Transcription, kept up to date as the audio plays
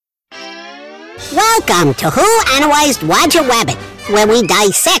Welcome to Who Analyzed Roger Rabbit, where we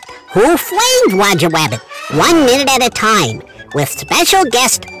dissect who framed Roger Rabbit 1 minute at a time, with special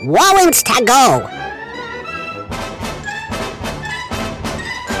guest Lawrence Tago.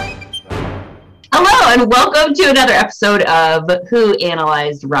 Hello, and welcome to another episode of Who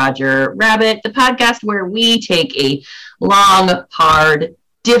Analyzed Roger Rabbit, the podcast where we take a long, hard,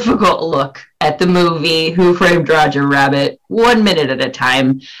 difficult look at the movie Who Framed Roger Rabbit 1 minute at a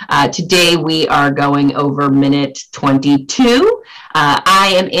time. Today we are going over minute 22.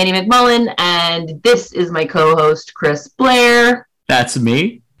 I am Annie McMullen, and this is my co-host Chris Blair. That's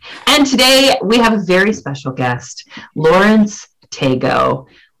me. And today we have a very special guest, Lawrence Tago.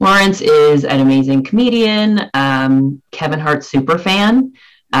 Lawrence is an amazing comedian, Kevin Hart superfan,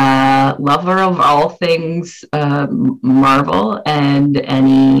 lover of all things Marvel, and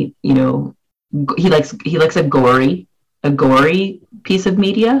any, he likes a gory piece of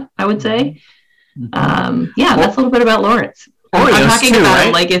media, I would say. That's a little bit about Lawrence. Oreos I'm talking too, about right?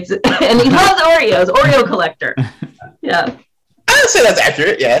 him like it's, and he loves Oreos, Oreo collector. Yeah. I would say that's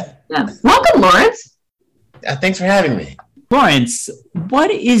accurate, yeah. Welcome, Lawrence. Thanks for having me. Lawrence, what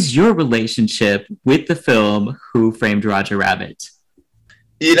is your relationship with the film Who Framed Roger Rabbit?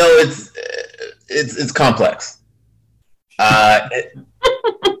 It's complex. I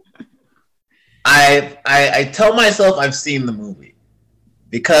tell myself I've seen the movie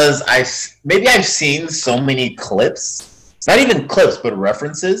because I've seen so many clips, not even clips, but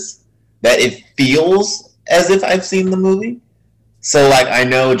references, that it feels as if I've seen the movie. So, I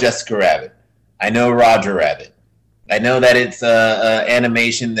know Jessica Rabbit. I know Roger Rabbit. I know that it's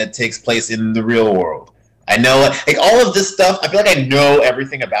animation that takes place in the real world. I know, all of this stuff, I feel like I know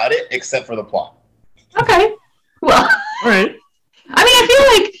everything about it except for the plot. Okay. Well, All right. I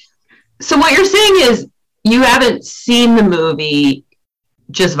feel like, so what you're saying is you haven't seen the movie,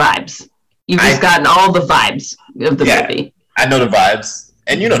 just vibes. You've just gotten all the vibes of the movie. I know the vibes.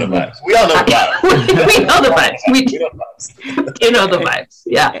 And you know the vibes. We all know the vibes. We know the vibes. We do know the vibes.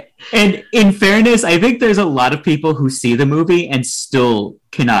 Yeah. And in fairness, I think there's a lot of people who see the movie and still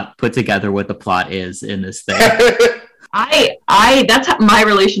cannot put together what the plot is in this thing. That's my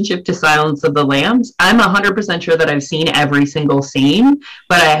relationship to Silence of the Lambs. I'm 100% sure that I've seen every single scene,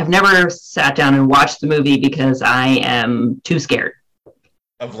 but I have never sat down and watched the movie because I am too scared.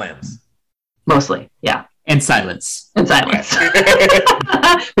 Of lambs. Mostly, yeah. And silence. Which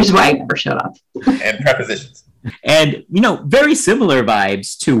is why I never shut up. And prepositions. And, very similar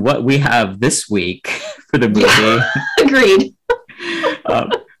vibes to what we have this week for the movie. Agreed.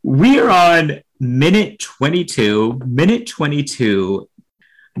 We are on minute 22. Minute 22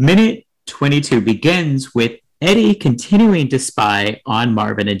 begins with Eddie continuing to spy on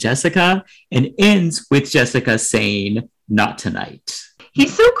Marvin and Jessica and ends with Jessica saying, "Not tonight."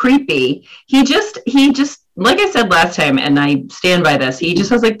 He's so creepy. He just, like I said last time, and I stand by this, he just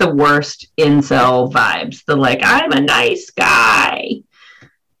has the worst incel vibes. I'm a nice guy.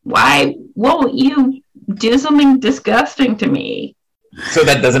 Why won't you do something disgusting to me? So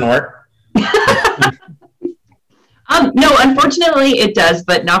that doesn't work? No, unfortunately it does,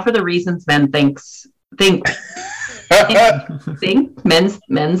 but not for the reasons men thinks. Men's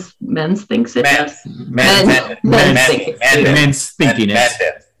thinks it does. Men's thinkiness.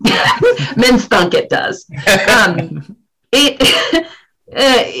 Men's thunk it does.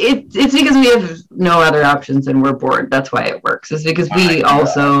 It's because we have no other options and we're bored. That's why it works. It's because we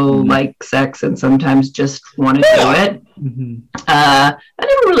also like sex and sometimes just want to do it. Mm-hmm. That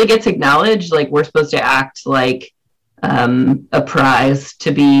never really gets acknowledged. We're supposed to act like a prize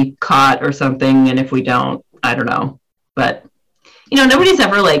to be caught or something, and if we don't, I don't know. But nobody's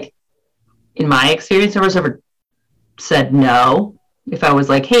ever in my experience, nobody's ever said no if I was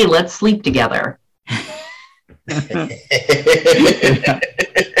like, hey, let's sleep together.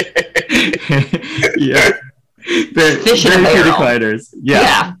 Yeah. Fish in a barrel. Recliners.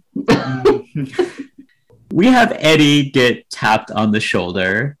 Yeah. We have Eddie get tapped on the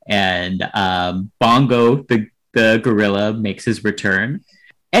shoulder, and Bongo, the gorilla, makes his return.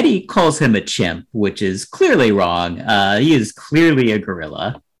 Eddie calls him a chimp, which is clearly wrong. He is clearly a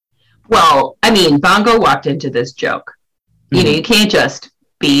gorilla. Well, Bongo walked into this joke. Mm-hmm. You can't just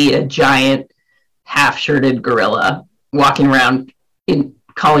be a giant half-shirted gorilla walking around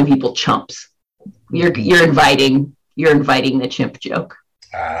calling people chumps. You're inviting the chimp joke.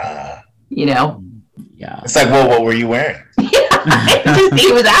 Yeah. It's what were you wearing?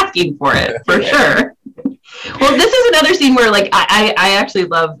 He was asking for it, for sure. Well, this is another scene where I actually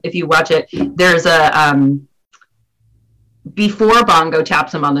love, if you watch it, there's a before Bongo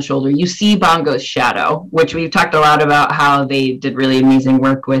taps him on the shoulder, you see Bongo's shadow, which we've talked a lot about how they did really amazing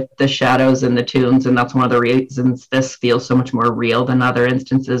work with the shadows and the tunes, and that's one of the reasons this feels so much more real than other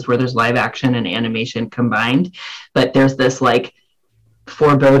instances where there's live action and animation combined. But there's this like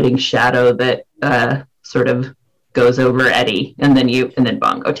foreboding shadow that sort of goes over Eddie, and then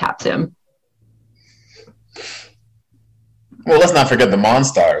Bongo taps him. Well, let's not forget the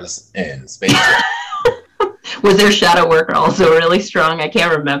Monstars in Space Jam. Was their shadow work also really strong? I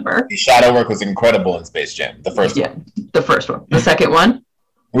can't remember. The shadow work was incredible in Space Jam. The first one. The first one. The second one?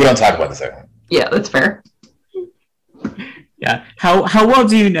 We don't talk about the second one. Yeah, that's fair. Yeah. How well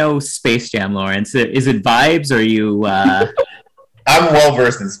do you know Space Jam, Lawrence? Is it vibes, or are you... I'm well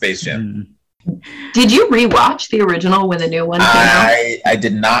versed in Space Jam. Did you rewatch the original when the new one came out? I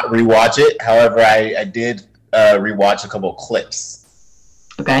did not rewatch it. However, I did rewatch a couple of clips.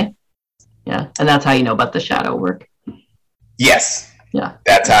 Okay. Yeah, and that's how you know about the shadow work. Yes. Yeah.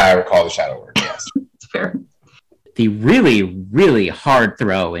 That's how I recall the shadow work, yes. It's fair. The really, really hard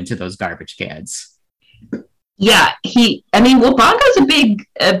throw into those garbage cans. Yeah, Bongo's a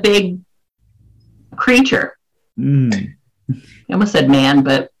big creature. Mm. I almost said man,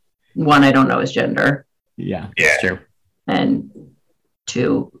 but one, I don't know his gender. Yeah, that's true. And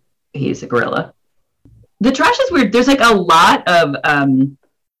two, he's a gorilla. The trash is weird. There's like a lot of,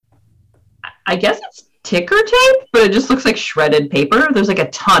 I guess it's ticker tape, but it just looks like shredded paper. There's like a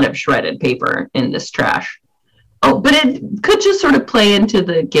ton of shredded paper in this trash. Oh, but it could just sort of play into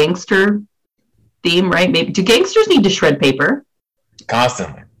the gangster theme, right? Maybe. Do gangsters need to shred paper?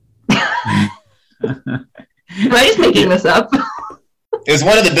 Constantly. Am I just making this up? It's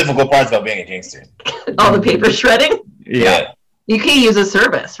one of the difficult parts about being a gangster. All the paper shredding? Yeah. You can't use a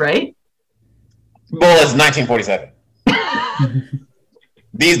service, right? Well, it's 1947.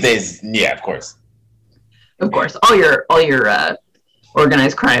 These days, yeah, of course. Of course. All your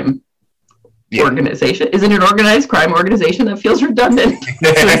organized crime organization. Is it an organized crime organization? That feels redundant.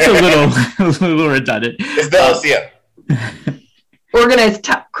 It's a little redundant. It's the LCM. Organized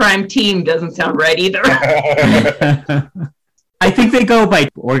crime team doesn't sound right either. I think they go by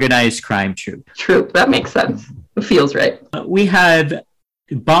organized crime troop. Troop, that makes sense. It feels right. We have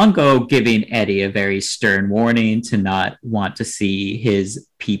Bongo giving Eddie a very stern warning to not want to see his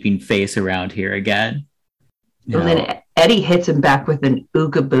peeping face around here again. And then Eddie hits him back with an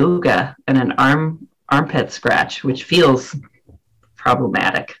ooga booga and an armpit scratch, which feels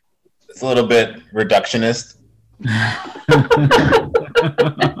problematic. It's a little bit reductionist.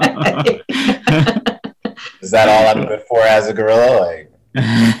 Is that all I'm good for as a gorilla?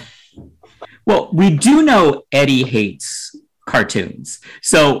 Well, we do know Eddie hates cartoons,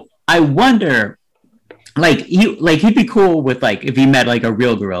 so I wonder, he'd be cool with if he met a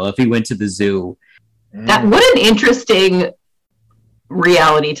real gorilla, if he went to the zoo. What an interesting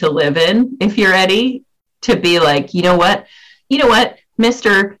reality to live in if you're Eddie, to be like, you know what,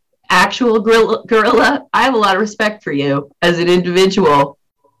 Mr. Actual gorilla, I have a lot of respect for you as an individual,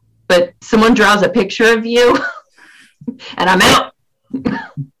 but someone draws a picture of you and I'm out.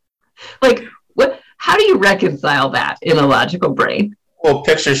 What? How do you reconcile that in a logical brain? Well,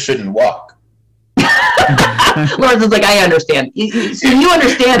 pictures shouldn't walk. Lawrence is like, I understand. So you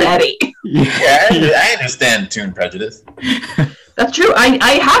understand Eddie. Yeah, I understand toon prejudice. That's true.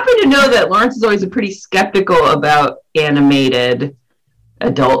 I happen to know that Lawrence is always pretty skeptical about animated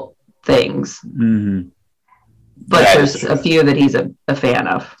adult things. Mm-hmm. But there's a few that he's a fan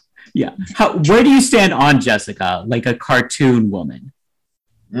of. Yeah. Where do you stand on Jessica, like a cartoon woman?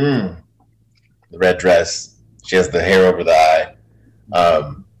 The red dress. She has the hair over the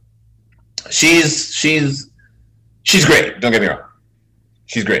eye. She's great. Don't get me wrong.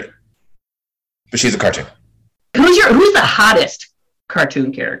 She's great. But she's a cartoon. Who's the hottest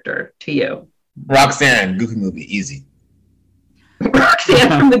cartoon character to you? Roxanne, Goofy Movie, easy. Roxanne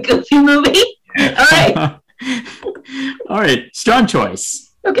from the Goofy Movie? All right. All right. Strong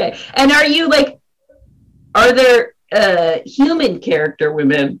choice. Okay. And are there human character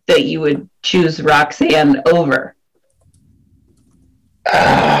women that you would choose Roxanne over?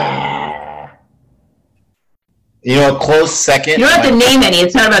 A close second. You don't have to name any.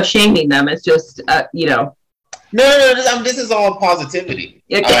 It's not about shaming them. It's just, No. This is all positivity.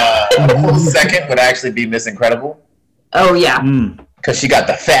 Okay. A close second would actually be Miss Incredible. Oh, yeah. Because she got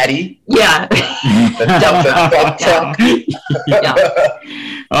the fatty. Yeah. The dump trunk. Yeah.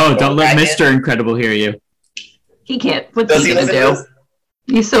 Oh, don't let Mr. Incredible hear you. He can't. What's he going to do?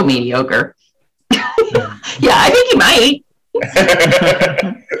 He's so mediocre. Yeah, I think he might.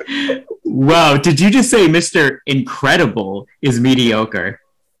 Wow, did you just say Mr. Incredible is mediocre?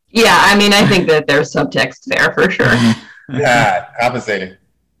 Yeah, I think that there's subtext there for sure. God, compensating.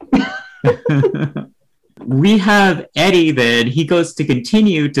 We have Eddie then. He goes to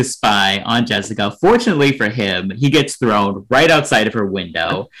continue to spy on Jessica. Fortunately for him, he gets thrown right outside of her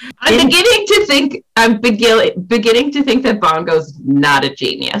window. I'm beginning to think that Bongo's not a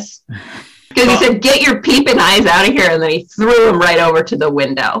genius. Because he said, "Get your peeping eyes out of here," and then he threw him right over to the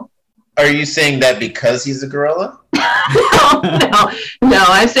window. Are you saying that because he's a gorilla? No.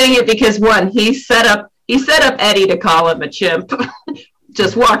 I'm saying it because one, he set up Eddie to call him a chimp.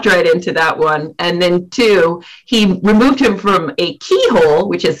 Just walked right into that one. And then two, he removed him from a keyhole,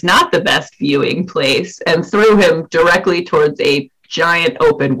 which is not the best viewing place, and threw him directly towards a giant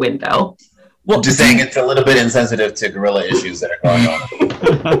open window. Well, just saying it's a little bit insensitive to gorilla issues that are going on.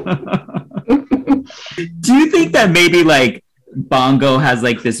 Do you think that maybe like Bongo has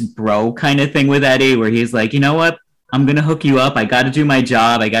like this bro kind of thing with Eddie where he's like, you know what? I'm going to hook you up. I got to do my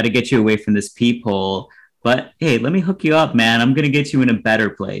job. I got to get you away from this peephole. But hey, let me hook you up, man. I'm going to get you in a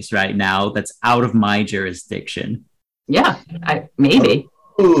better place right now that's out of my jurisdiction. Yeah, maybe.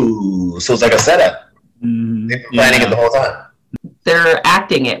 Ooh, so it's like a setup. They've been planning it the whole time. They're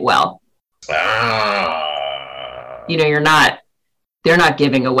acting it well. You know, they're not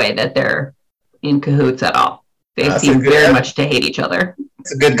giving away that they're in cahoots at all. They seem very much to hate each other.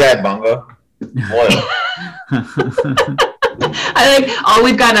 It's a good guy, Bongo. Loyal. I think all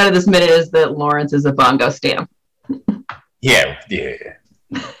we've gotten out of this minute is that Lawrence is a Bongo stan. Yeah.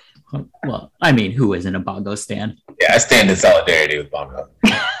 Well, I mean, who isn't a Bongo stan? Yeah, I stand in solidarity with Bongo.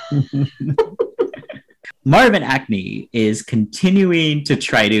 Marvin Acme is continuing to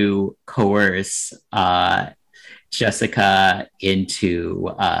try to coerce Jessica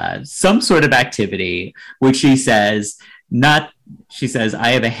into some sort of activity, which she says, I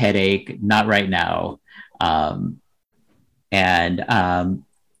have a headache, not right now. Right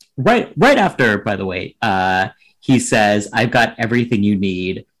after, by the way, he says, I've got everything you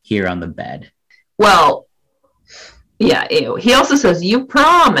need here on the bed. Well, yeah, ew. He also says, you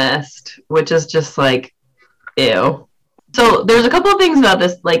promised, which is just like, ew. So there's a couple of things about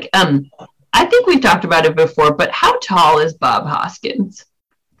this. Like, I think we've talked about it before, but how tall is Bob Hoskins?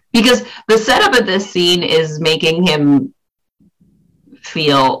 Because the setup of this scene is making him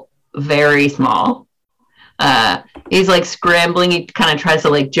feel very small. He's like scrambling. He kind of tries to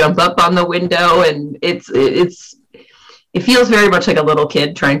like jump up on the window, and it feels very much like a little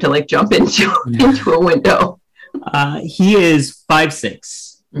kid trying to like jump into a window. He is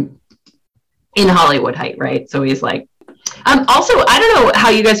 5'6" in Hollywood height, right? So he's like. Also, I don't know how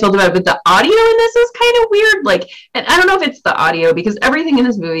you guys felt about it, but the audio in this is kind of weird. Like, and I don't know if it's the audio because everything in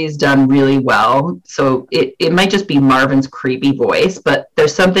this movie is done really well. So it might just be Marvin's creepy voice, but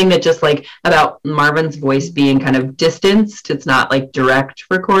there's something that just like about Marvin's voice being kind of distanced. It's not like direct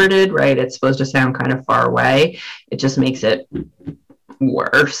recorded, right? It's supposed to sound kind of far away. It just makes it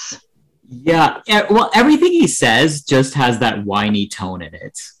worse. Yeah. Well, everything he says just has that whiny tone in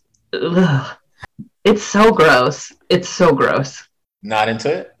it. Ugh. It's so gross. It's so gross. Not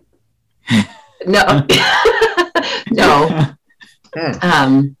into it? No. No.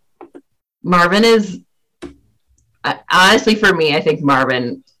 Marvin is... honestly, for me, I think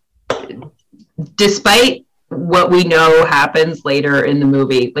Marvin, despite what we know happens later in the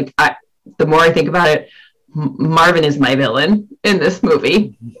movie, like the more I think about it, Marvin is my villain in this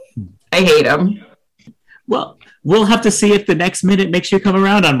movie. I hate him. Well, we'll have to see if the next minute makes you come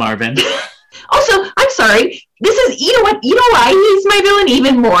around on Marvin. Also, I'm sorry. This is, you know what? You know why he's my villain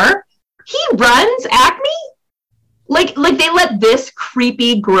even more? He runs Acme. Like they let this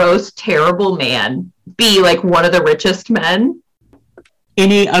creepy, gross, terrible man be like one of the richest men.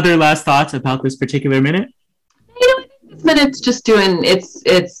 Any other last thoughts about this particular minute? You know, I think this minute's just doing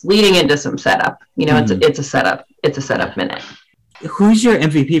it's leading into some setup. You know, it's a setup. It's a setup minute. Who's your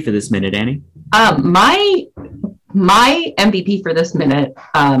MVP for this minute, Annie? My MVP for this minute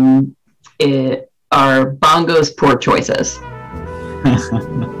are Bongo's poor choices.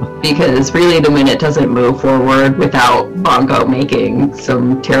 Because really the minute doesn't move forward without Bongo making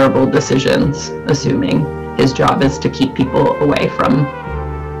some terrible decisions, assuming his job is to keep people away from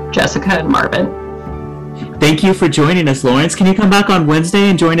Jessica and Marvin. Thank you for joining us, Lawrence. Can you come back on Wednesday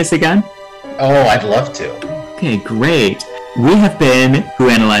and join us again? Oh, I'd love to. Okay, great. We have been Who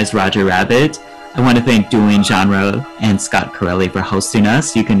Analyzed Roger Rabbit. I want to thank Dueling Genre and Scott Corelli for hosting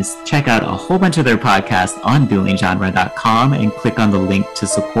us. You can check out a whole bunch of their podcasts on duelinggenre.com and click on the link to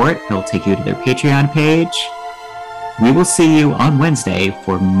support. It'll take you to their Patreon page. We will see you on Wednesday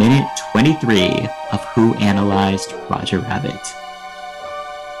for minute 23 of Who Analyzed Roger Rabbit.